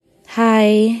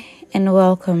Hi and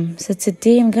welcome. So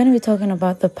today I'm going to be talking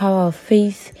about the power of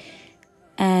faith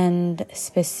and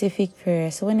specific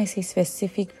prayer. So when I say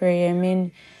specific prayer, I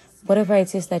mean whatever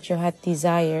it is that you had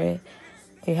desires,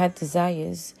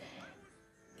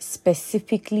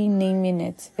 specifically naming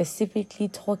it, specifically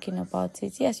talking about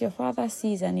it. Yes, your Father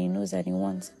sees and He knows and He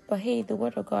wants. But hey, the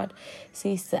Word of God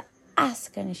says to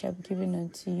ask and it shall be given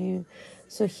unto you.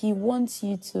 So He wants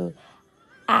you to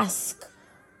ask,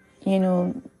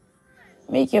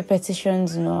 make your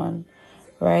petitions known,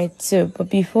 right? So, but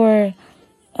before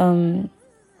talking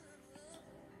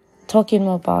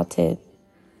more about it,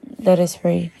 let us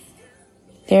pray.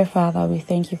 Dear Father, we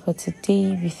thank you for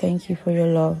today. We thank you for your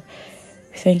love.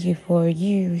 We thank you for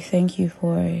you. We thank you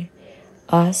for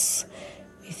us.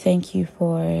 We thank you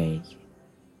for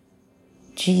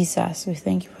Jesus. We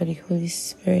thank you for the Holy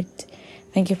Spirit.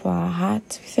 Thank you for our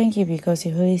heart. We thank you because the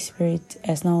Holy Spirit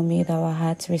has now made our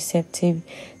hearts receptive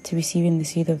to receiving the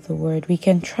seed of the word. We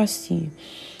can trust you.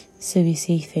 So we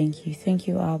say thank you. Thank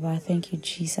you, Abba. Thank you,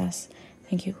 Jesus.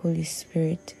 Thank you, Holy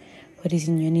Spirit. For it is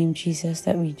in your name, Jesus,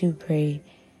 that we do pray.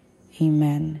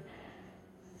 Amen.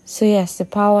 So yes, the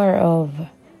power of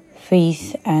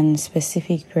faith and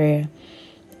specific prayer.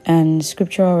 And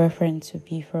scriptural reference would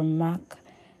be from Mark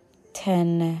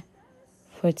 10:46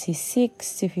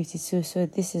 to 52. So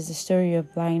this is the story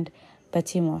of blind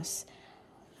Bartimaeus.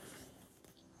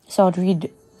 So I'll read,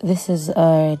 this is the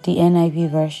NIV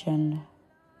version,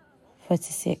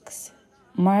 46.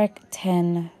 Mark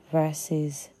 10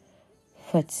 verses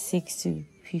 46 to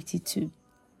 52.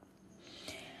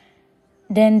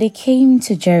 Then they came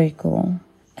to Jericho.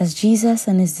 As Jesus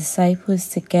and his disciples,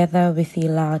 together with a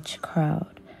large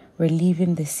crowd, were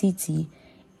leaving the city,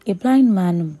 a blind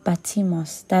man,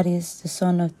 Bartimaeus, that is, the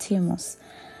son of Timaeus,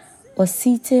 was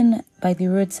sitting by the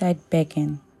roadside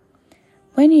begging.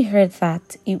 When he heard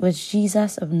that it was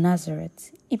Jesus of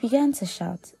Nazareth, he began to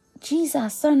shout,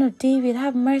 "Jesus, Son of David,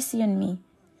 have mercy on me."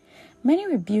 Many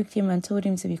rebuked him and told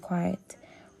him to be quiet,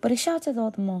 but he shouted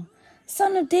all the more,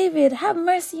 "Son of David, have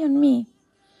mercy on me."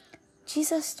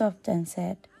 Jesus stopped and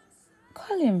said,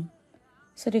 "Call him."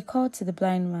 So they called to the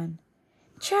blind man,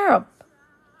 "Cheer up,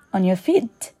 on your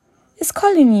feet, he's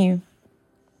calling you."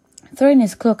 Throwing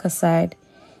his cloak aside,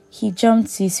 he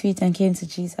jumped to his feet and came to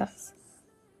Jesus.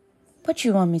 "What do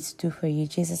you want me to do for you?"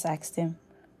 Jesus asked him.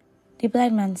 The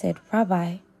blind man said,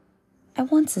 "Rabbi, I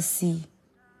want to see."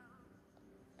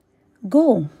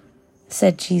 "Go,"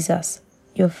 said Jesus,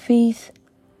 "your faith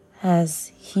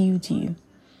has healed you."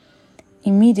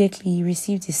 Immediately he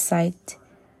received his sight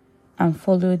and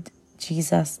followed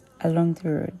Jesus along the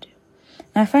road.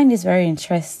 Now I find this very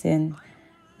interesting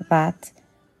that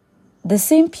the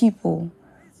same people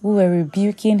who were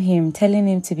rebuking him, telling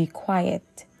him to be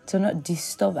quiet, to not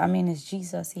disturb. It's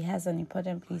Jesus. He has an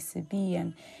important place to be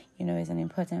and, he's an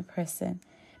important person.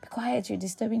 Be quiet, you're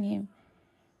disturbing him.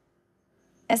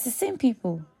 It's the same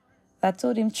people that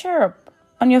told him, "Cheer up,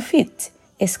 on your feet,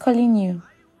 is calling you."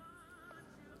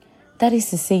 That is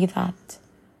to say that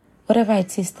whatever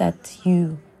it is that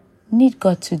you need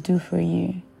God to do for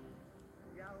you,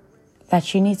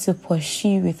 that you need to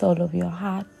pursue with all of your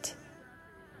heart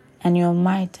and your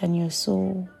might and your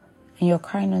soul, and you're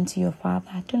crying unto your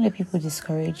Father, don't let people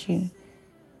discourage you.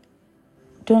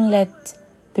 Don't let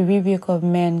the rebuke of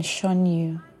men shun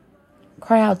you.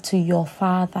 Cry out to your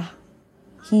Father.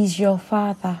 He's your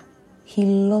Father. He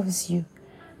loves you.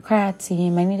 Cry out to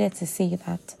Him. I needed to say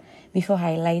that before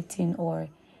highlighting or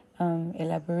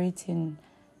elaborating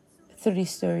through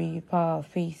this story, power of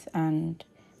faith and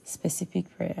specific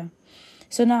prayer.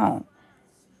 So now,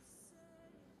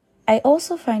 I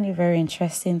also find it very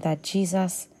interesting that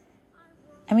Jesus,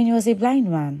 he was a blind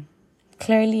man,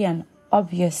 clearly and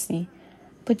obviously,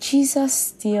 but Jesus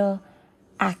still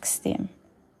asked him,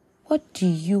 "What do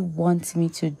you want me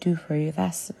to do for you?"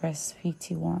 That's verse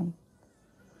 51.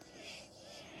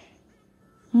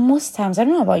 Most times, I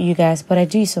don't know about you guys, but I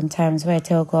do sometimes where I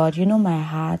tell God, you know my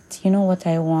heart, you know what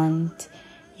I want,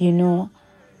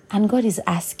 and God is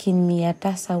asking me,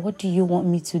 "Adasa, what do you want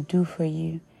me to do for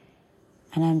you?"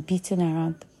 And I'm beating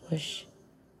around the bush.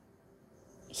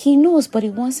 He knows, but He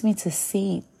wants me to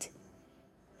say it.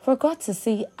 For God to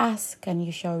say, "Ask and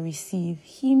you shall receive,"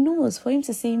 He knows. For Him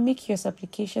to say, "Make your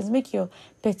supplications, make your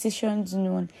petitions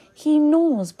known," He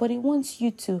knows, but He wants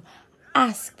you to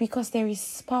ask because there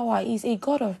is power. He's a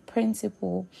God of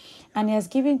principle, and He has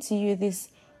given to you this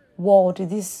world,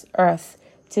 this earth,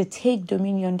 to take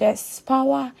dominion. There's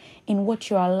power in what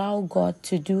you allow God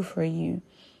to do for you.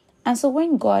 And so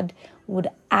when God would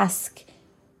ask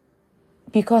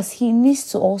because he needs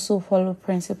to also follow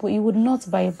principle. He would not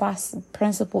bypass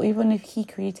principle, even if he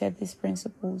created these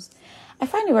principles. I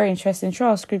find it very interesting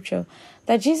throughout scripture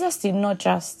that Jesus did not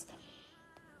just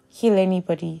heal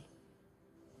anybody.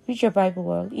 Read your Bible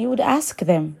well. He would ask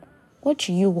them, what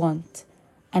do you want?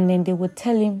 And then they would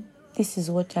tell him, this is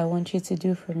what I want you to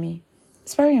do for me.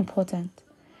 It's very important.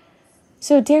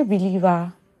 So, dear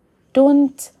believer,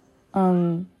 don't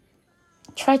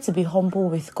try to be humble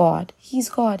with God. He's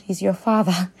God. He's your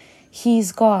Father.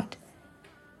 He's God.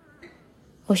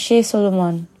 O'Shea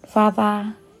Solomon,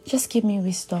 Father, just give me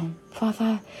wisdom.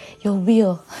 Father, your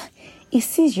will. He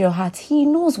sees your heart. He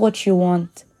knows what you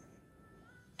want.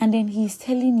 And then he's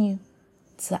telling you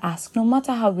to ask. No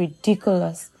matter how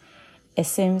ridiculous it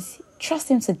seems, trust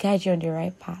him to guide you on the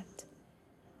right path.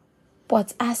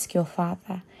 But ask your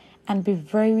Father and be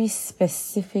very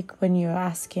specific when you're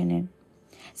asking him.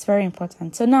 It's very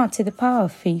important. So now to the power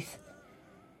of faith.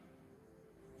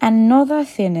 Another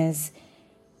thing is,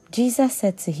 Jesus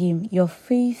said to him, your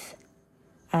faith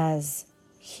has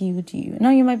healed you.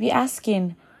 Now you might be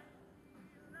asking,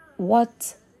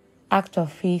 what act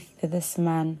of faith did this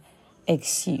man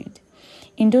exude?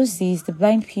 In those days, the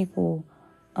blind people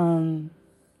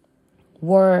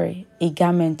wore a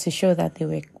garment to show that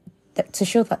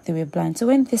they were blind. So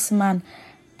when this man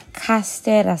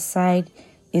casted aside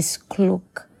his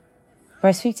cloak,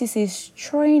 verse 50 says,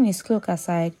 throwing his cloak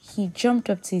aside, he jumped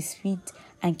up to his feet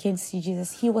and came to see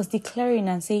Jesus. He was declaring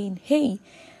and saying, hey,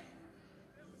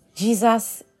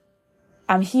 Jesus,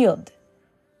 I'm healed.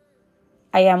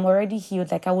 I am already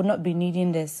healed. Like, I would not be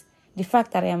needing this. The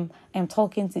fact that I'm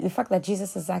talking to, the fact that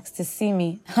Jesus has asked to see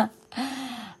me,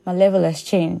 my level has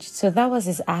changed. So that was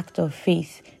his act of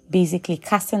faith, basically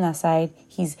casting aside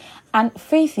and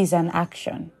faith is an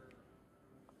action.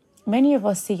 Many of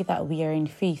us say that we are in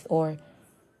faith, or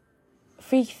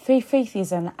faith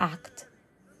is an act.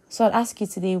 So I'll ask you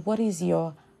today, what is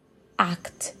your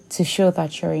act to show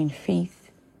that you're in faith?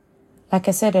 Like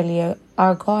I said earlier,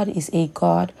 our God is a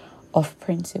God of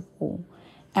principle.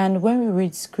 And when we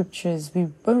read scriptures,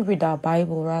 when we read our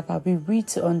Bible, we read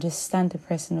to understand the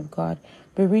person of God.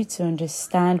 We read to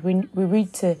understand. We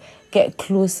read to get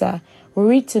closer. We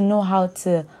read to know how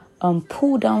to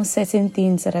pull down certain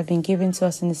things that have been given to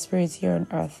us in the spirit here on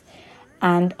earth.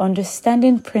 And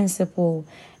understanding principle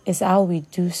is how we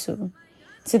do so.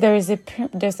 So there's a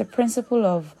principle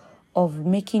of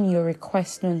making your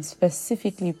request known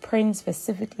specifically, praying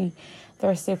specifically.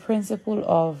 There's a principle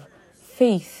of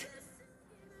faith.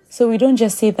 So we don't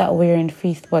just say that we're in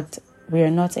faith, but we're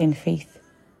not in faith.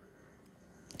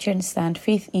 Do you understand?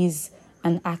 Faith is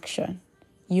an action.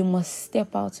 You must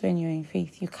step out when you're in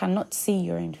faith. You cannot say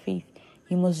you're in faith.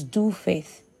 You must do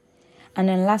faith. And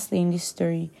then lastly in this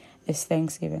story is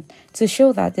thanksgiving. To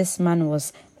show that this man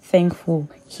was thankful,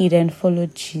 he then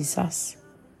followed Jesus.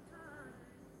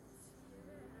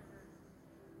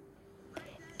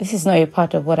 This is not a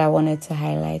part of what I wanted to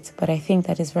highlight, but I think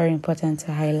that it's very important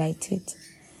to highlight it.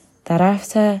 That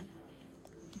after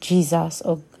Jesus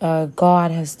or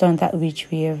God has done that which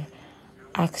we have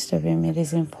asked of him, it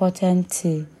is important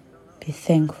to be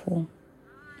thankful.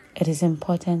 It is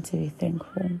important to be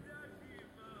thankful.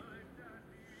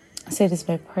 I say this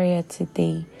by prayer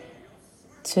today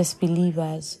to us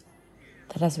believers,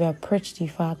 that as we approach the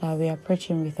Father, we approach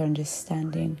him with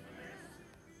understanding.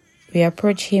 We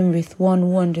approach him with one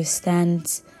who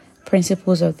understands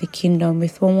principles of the kingdom,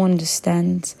 with one who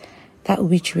understands that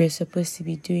which we are supposed to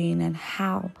be doing and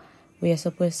how we are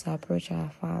supposed to approach our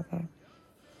Father.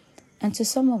 And to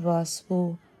some of us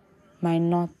who might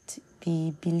not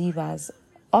be believers,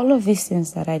 all of these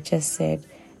things that I just said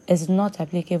is not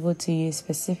applicable to you.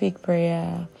 Specific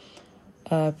prayer,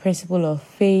 principle of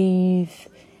faith.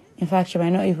 In fact, you might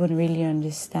not even really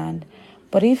understand.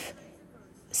 But if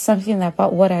something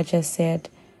about what I just said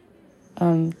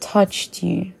touched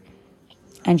you,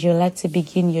 and you'd like to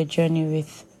begin your journey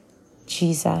with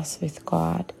Jesus, with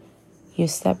God, you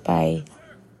start by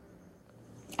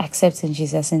accepting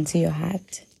Jesus into your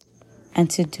heart. And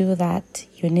to do that,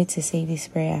 you need to say this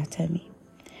prayer after me.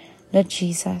 Lord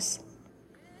Jesus,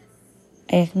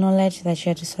 I acknowledge that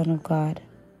you're the Son of God,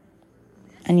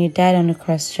 and you died on the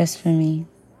cross just for me.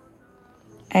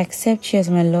 I accept you as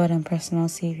my Lord and personal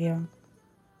Savior.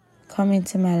 Come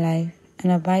into my life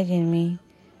and abide in me,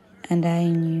 and I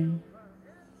in you.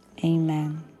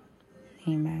 Amen.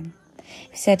 Amen.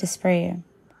 If you said this prayer,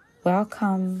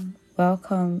 welcome,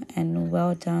 and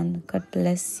well done. God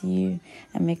bless you.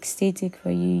 I'm ecstatic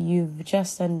for you. You've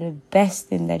just done the best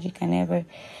thing that you can ever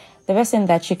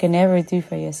do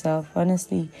for yourself,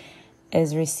 honestly,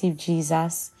 is receive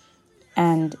Jesus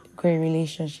and great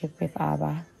relationship with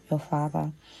Abba, your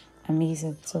Father.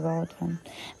 amazing. So well done.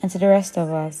 And to the rest of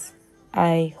us,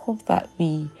 I hope that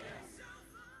we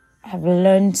have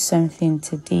learned something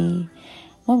today.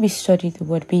 When we study the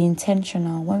word, be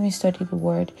intentional. When we study the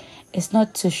word, it's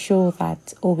not to show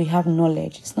that, we have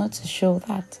knowledge. It's not to show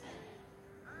that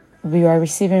we are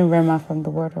receiving rhema from the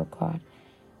word of God.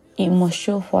 It must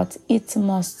show forth. It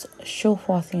must show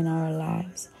forth in our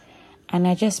lives. And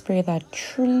I just pray that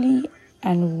truly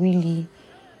and really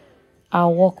our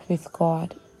walk with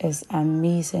God is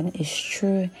amazing, is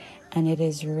true, and it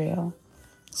is real.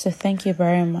 So thank you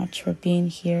very much for being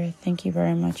here. Thank you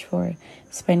very much for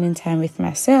spending time with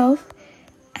myself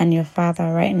and your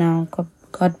Father right now.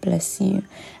 God bless you.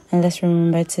 And let's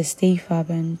remember to stay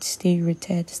fervent, stay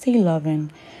rooted, stay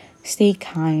loving, stay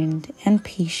kind and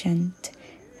patient.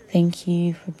 Thank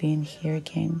you for being here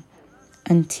again.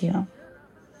 Until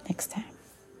next time.